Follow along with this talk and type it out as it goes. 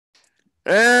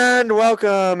And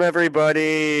welcome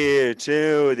everybody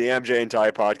to the MJ and Ty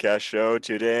podcast show.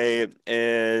 Today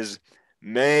is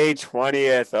May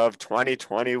 20th of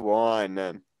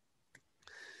 2021.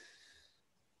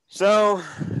 So,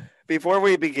 before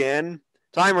we begin,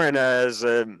 Tyron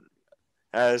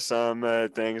has some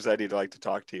things that he'd like to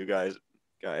talk to you guys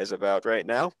about right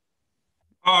now.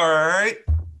 All right.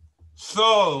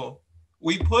 So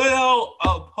we put out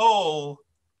a poll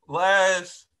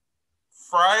last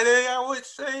Friday, I would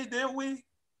say, did we?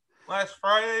 Last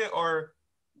Friday or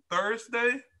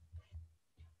Thursday?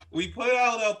 We put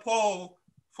out a poll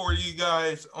for you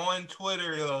guys on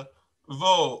Twitter to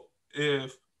vote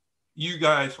if you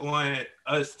guys want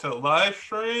us to live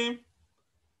stream.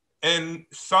 And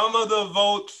some of the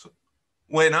votes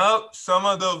went up, some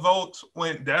of the votes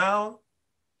went down.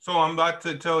 So I'm about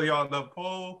to tell y'all the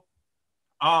poll.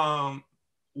 100%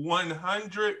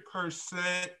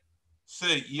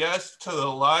 said yes to the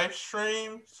live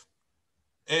streams,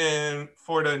 and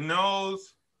for the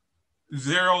no's,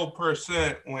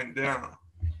 0% went down.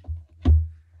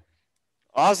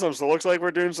 Awesome. So, it looks like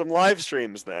we're doing some live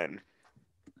streams then.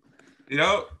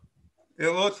 Yep, it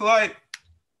looks like.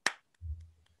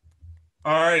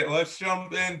 All right, let's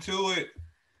jump into it.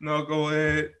 No, go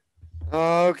ahead.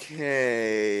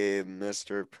 Okay,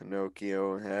 Mr.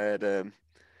 Pinocchio Head.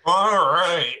 All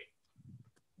right,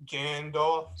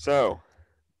 Gandalf. So,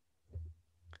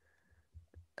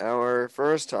 our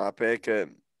first topic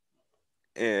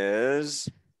is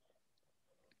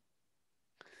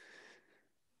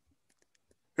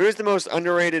who's the most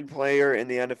underrated player in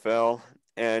the NFL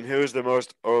and who's the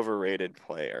most overrated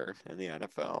player in the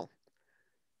NFL?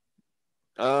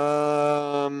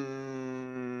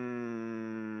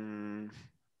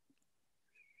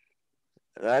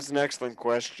 That's an excellent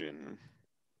question.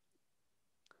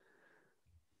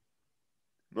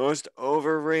 Most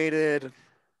overrated?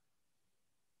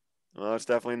 Well, it's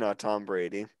definitely not Tom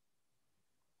Brady.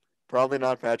 Probably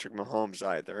not Patrick Mahomes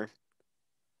either.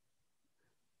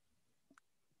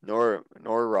 Nor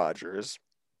Rodgers.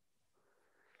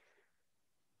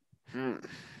 Hmm.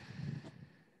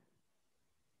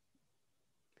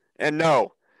 And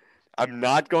no, I'm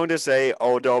not going to say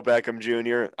Odell Beckham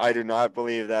Jr. I do not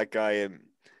believe that guy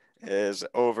is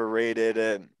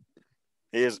overrated.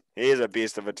 He is a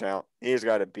beast of a talent. He's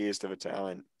got a beast of a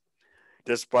talent,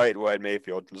 despite what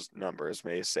Mayfield's numbers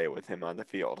may say with him on the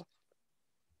field.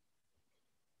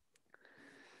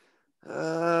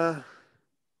 Uh,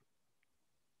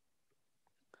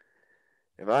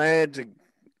 if I had to,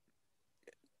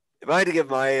 if I had to give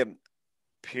my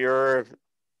pure,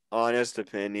 honest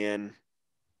opinion,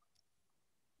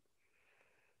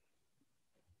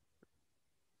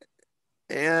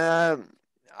 yeah,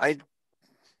 I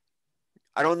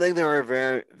I don't think there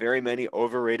are very many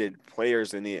overrated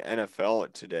players in the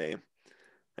NFL today.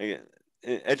 Like,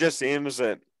 it just seems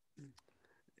that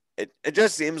it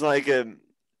just seems like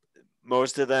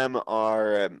most of them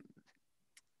are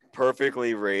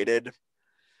perfectly rated,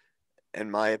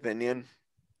 in my opinion.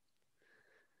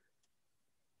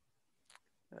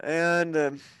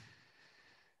 And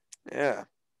yeah,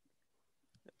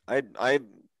 I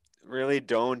really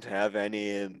don't have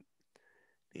any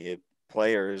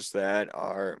players that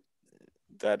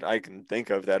I can think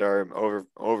of that are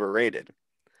overrated.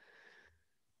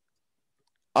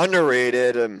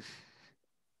 Underrated,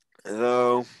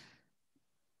 though.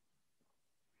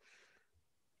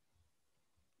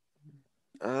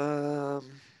 Um,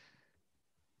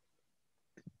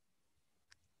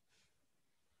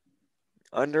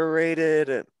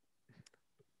 underrated.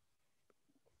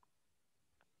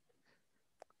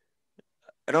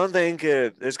 I don't think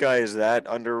this guy is that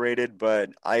underrated, but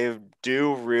I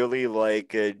do really like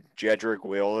Jedrick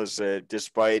Wills,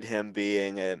 despite him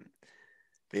being in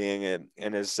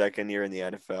his second year in the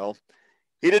NFL.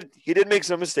 He did make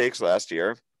some mistakes last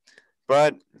year,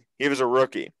 but he was a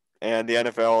rookie, and the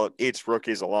NFL eats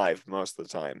rookies alive most of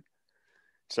the time.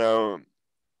 So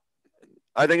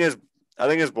I think his I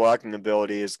think his blocking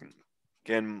ability is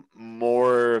can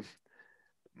more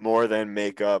than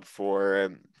make up for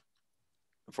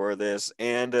this,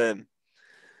 and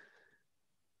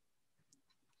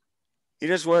he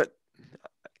just what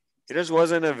he just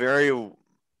wasn't a very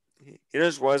he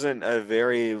just wasn't a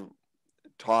very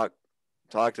talk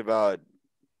talked about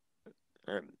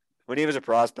when he was a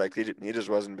prospect. He just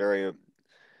wasn't very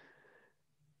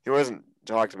he wasn't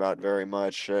talked about very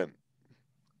much. All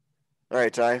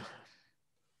right, Ty.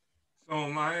 So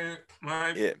my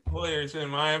Yeah, players, in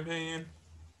my opinion,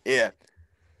 yeah.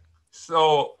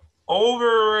 so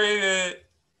overrated,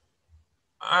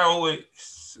 I would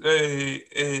say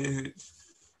is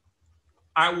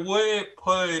I wouldn't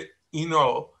put,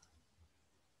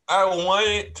 I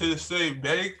wanted to say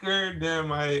Baker, then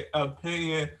my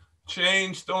opinion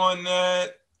changed on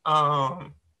that.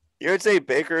 You would say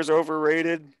Baker's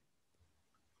overrated?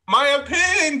 My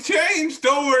opinion changed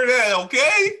over that,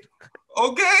 okay?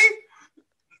 Okay?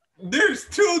 There's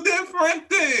two different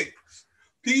things.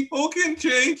 People can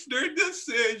change their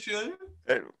decision.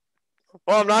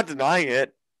 Well, I'm not denying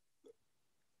it.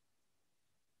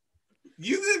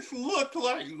 You just look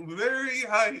like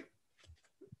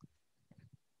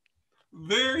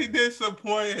very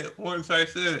disappointed once I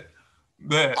said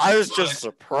that. I was just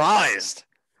surprised.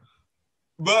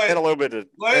 But and a little bit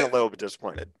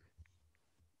disappointed.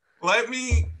 Let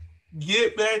me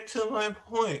get back to my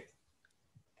point.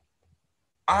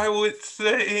 I would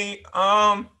say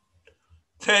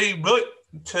Teddy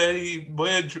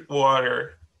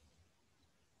Bridgewater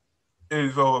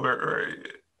is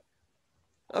overrated.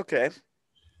 Okay.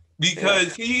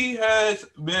 Because he has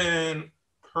been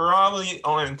probably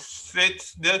on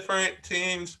 6 different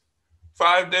teams,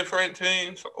 5 different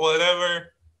teams,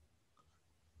 whatever.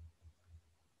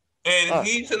 And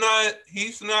he's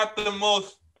not the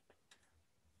most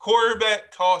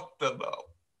quarterback talked about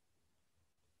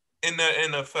in the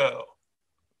NFL,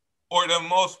 or the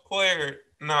most player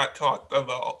not talked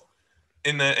about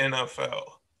in the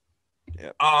NFL.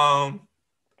 Yep.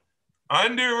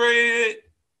 Underrated,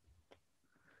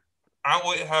 I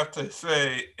would have to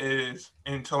say, is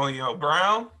Antonio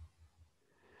Brown.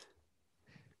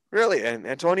 Really? And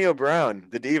Antonio Brown,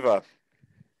 the diva.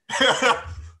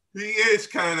 He is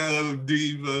kind of a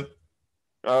diva.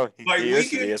 Oh, he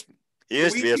used to be. He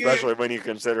used to be, especially when you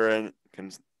consider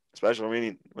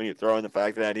especially when you throw in the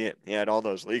fact that he had all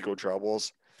those legal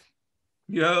troubles.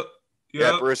 Yep.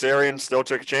 Yeah, Bruce Arians still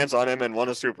took a chance on him and won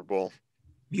a Super Bowl.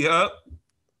 Yep.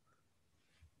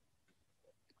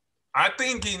 I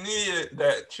think he needed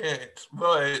that chance,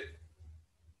 but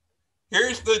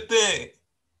here's the thing.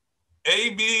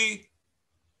 AB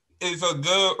is a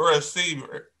good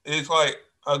receiver. It's like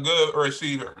a good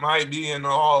receiver. Might be in the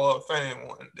Hall of Fame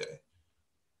one day.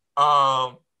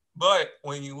 But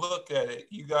when you look at it,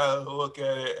 you gotta look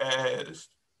at it as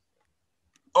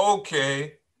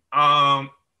okay.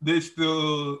 This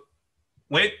dude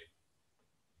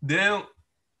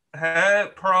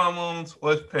had problems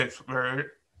with Pittsburgh,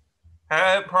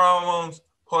 had problems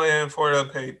playing for the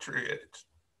Patriots.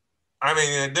 I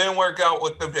mean, it didn't work out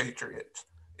with the Patriots.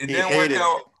 It didn't work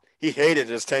out. He hated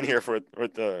his tenure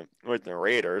with the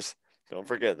Raiders. Don't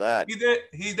forget that.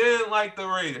 He didn't like the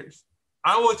Raiders.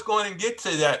 I was going to get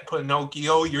to that,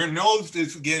 Pinocchio. Your nose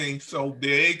is getting so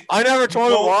big. I never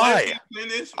told a lie.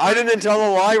 I didn't tell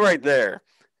a lie right there.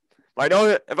 My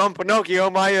nose, if I'm Pinocchio,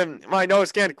 my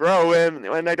nose can't grow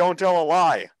when I don't tell a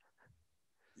lie.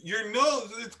 Your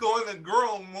nose is going to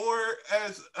grow more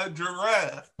as a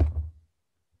giraffe.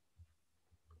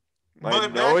 My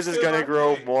nose is going to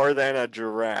grow more than a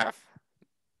giraffe.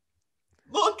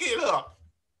 Look it up.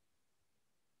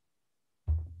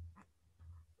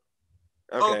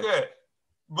 Okay.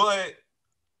 But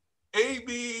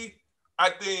AB, I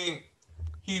think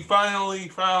he finally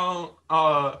found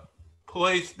a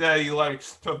place that he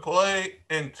likes to play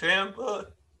in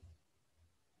Tampa.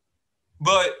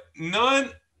 But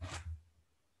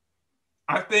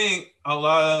I think a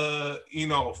lot of,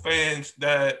 fans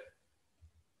that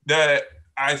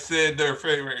I said their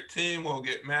favorite team will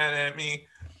get mad at me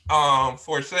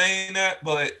for saying that,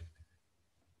 but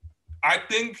I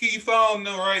think he found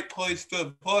the right place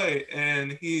to play,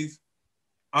 and he's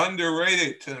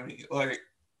underrated to me. Like,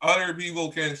 other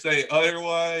people can say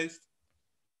otherwise.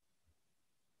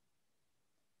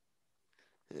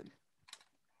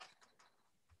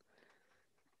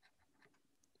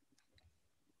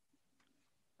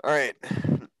 All right.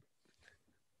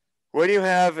 What do you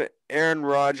have Aaron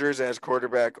Rodgers as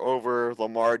quarterback over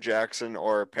Lamar Jackson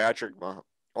or Patrick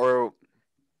Mahomes?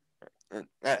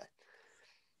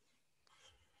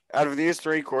 Out of these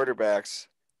 3 quarterbacks,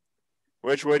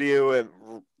 which would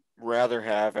you rather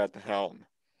have at the helm?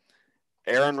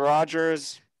 Aaron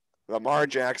Rodgers, Lamar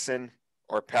Jackson,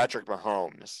 or Patrick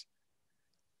Mahomes?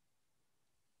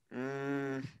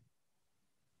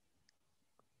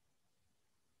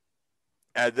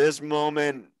 At this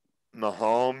moment,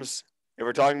 Mahomes. If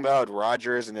we're talking about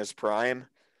Rodgers in his prime,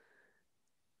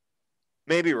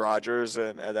 maybe Rodgers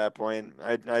at that point.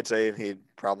 I'd say he'd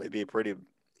probably be pretty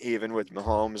even with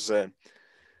Mahomes.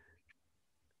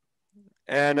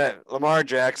 And Lamar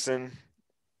Jackson.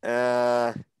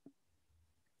 If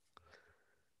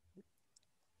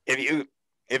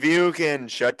you can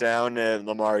shut down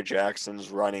Lamar Jackson's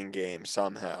running game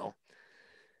somehow,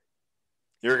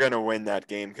 you're gonna win that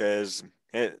game because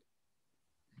he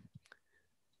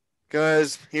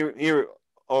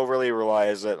overly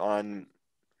relies on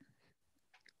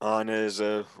his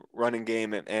running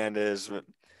game and his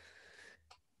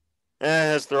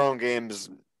throwing games.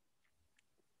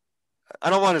 I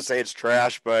don't want to say it's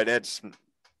trash, but it's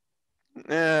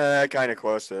kind of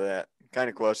close to that. Kind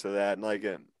of close to that. Like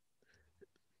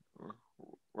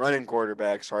running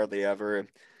quarterbacks hardly ever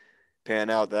pan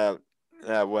out that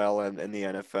well in the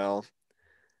NFL,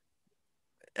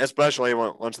 especially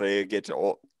once they get to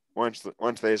old, once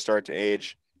they start to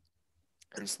age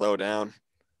and slow down.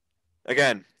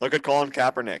 Again, look at Colin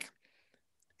Kaepernick.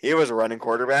 He was a running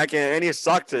quarterback, and he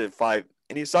sucked at five.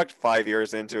 And he sucked 5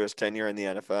 years into his tenure in the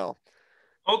NFL.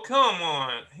 Oh, come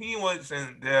on. He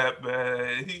wasn't that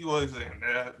bad. He wasn't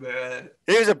that bad.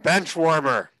 He was a bench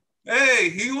warmer. Hey,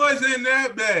 he wasn't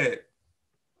that bad.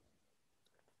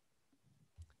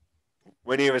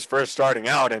 When he was first starting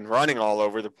out and running all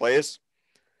over the place.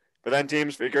 But then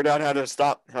teams figured out how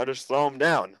to slow him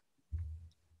down.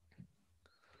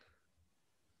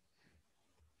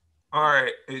 All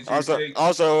right.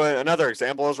 Also, another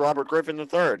example is Robert Griffin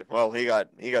III. Well, he got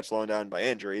slowed down by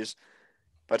injuries,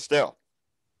 but still.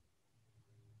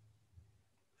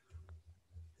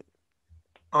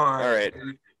 All right.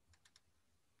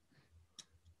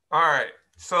 All right.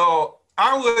 So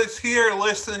I was here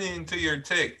listening to your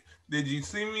take. Did you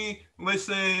see me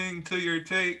listening to your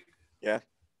take? Yeah.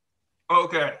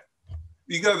 Okay.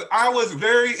 Because I was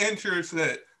very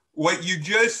interested what you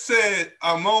just said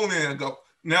a moment ago.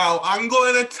 Now I'm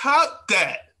going to top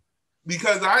that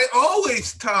because I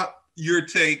always top your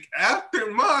take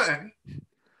after mine,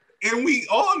 and we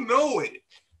all know it.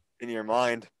 In your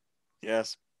mind,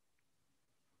 yes.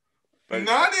 But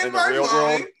not in my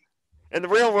mind. In the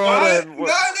real world, not in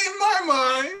my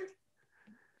mind.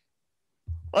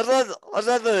 Let's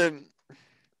let the.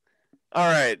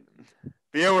 All right,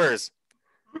 viewers.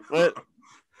 Tell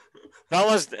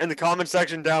us in the comment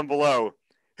section down below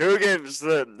who gives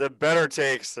the better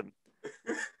takes.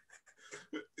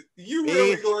 You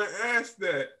really going to ask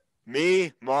that?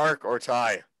 Me, Mark, or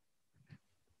Ty?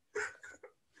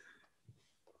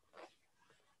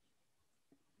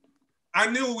 I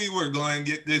knew we were going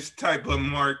to get this type of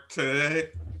mark today.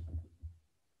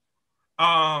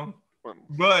 But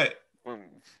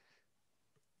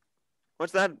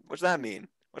what's that mean?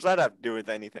 What's that have to do with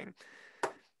anything?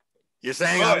 You're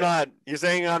saying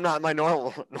I'm not my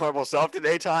normal self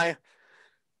today, Ty?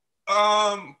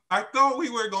 I thought we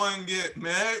were going to get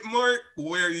mad, Mark,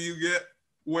 where you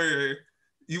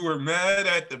were mad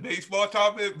at the baseball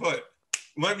topic, but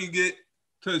let me get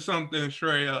to something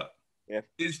straight up. Yeah.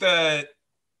 Is that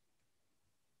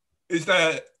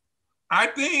I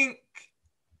think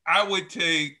I would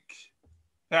take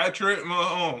Patrick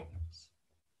Mahomes.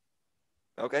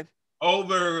 Okay.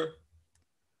 Over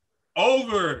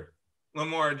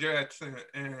Lamar Jackson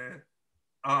and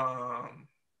I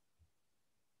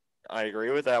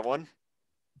agree with that one.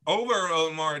 Over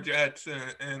Lamar Jackson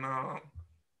and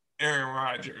Aaron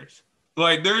Rodgers.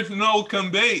 Like, there's no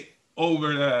debate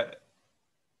over that.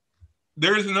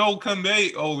 There's no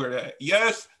debate over that.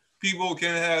 Yes, people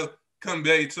can have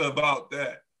debates about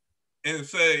that and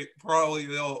say probably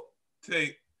they'll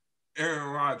take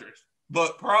Aaron Rodgers.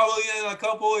 But probably in a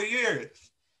couple of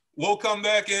years, we'll come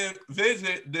back and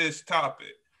visit this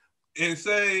topic and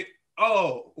say,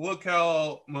 oh, look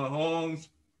how Mahomes,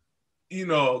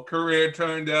 career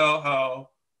turned out,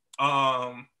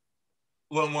 how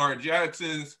Lamar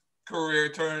Jackson's career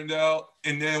turned out,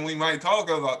 and then we might talk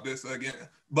about this again.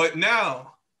 But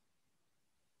now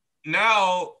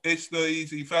it's the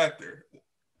easy factor.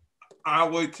 I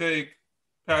would take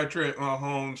Patrick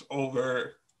Mahomes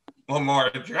over Lamar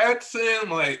Jackson.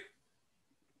 Like,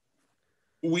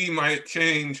 we might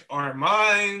change our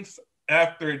minds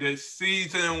after this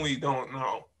season. We don't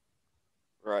know.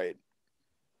 Right.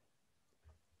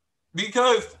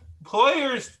 Because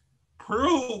players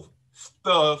prove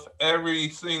stuff every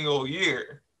single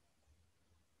year.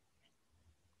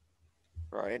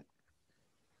 Right.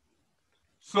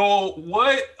 So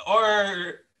what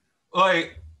are,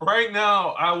 like, right now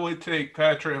I would take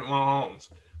Patrick Mahomes.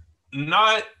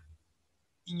 Not,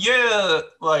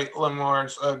 like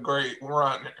Lamar's a great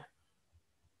runner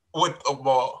with the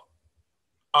ball.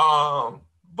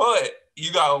 But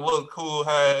you gotta look who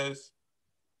has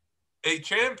a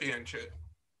championship.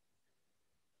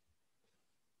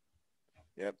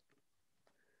 Yep.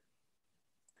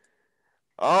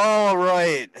 All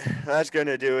right. That's going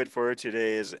to do it for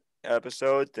today's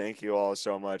episode. Thank you all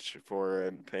so much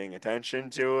for paying attention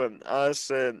to us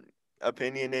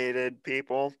opinionated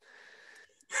people.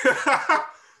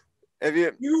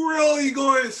 If you really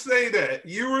going to say that?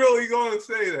 You really going to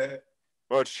say that?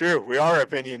 Well, it's true. We are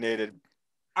opinionated.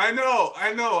 I know.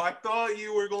 I thought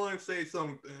you were going to say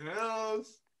something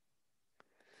else.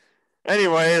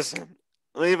 Anyways,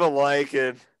 leave a like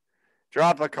and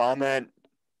drop a comment,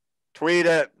 tweet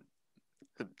it,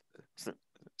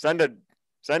 send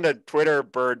a Twitter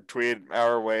bird tweet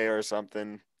our way or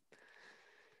something.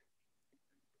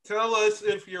 Tell us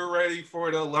if you're ready for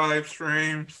the live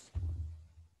streams.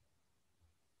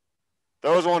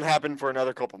 Those won't happen for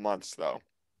another couple months, though.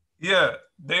 Yeah,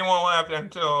 they won't happen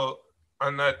until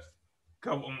our next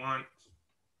couple months.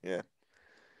 Yeah.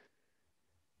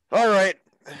 All right.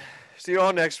 See you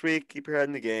all next week. Keep your head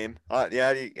in the game.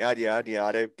 Yada, yada, yada,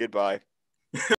 yada. Goodbye.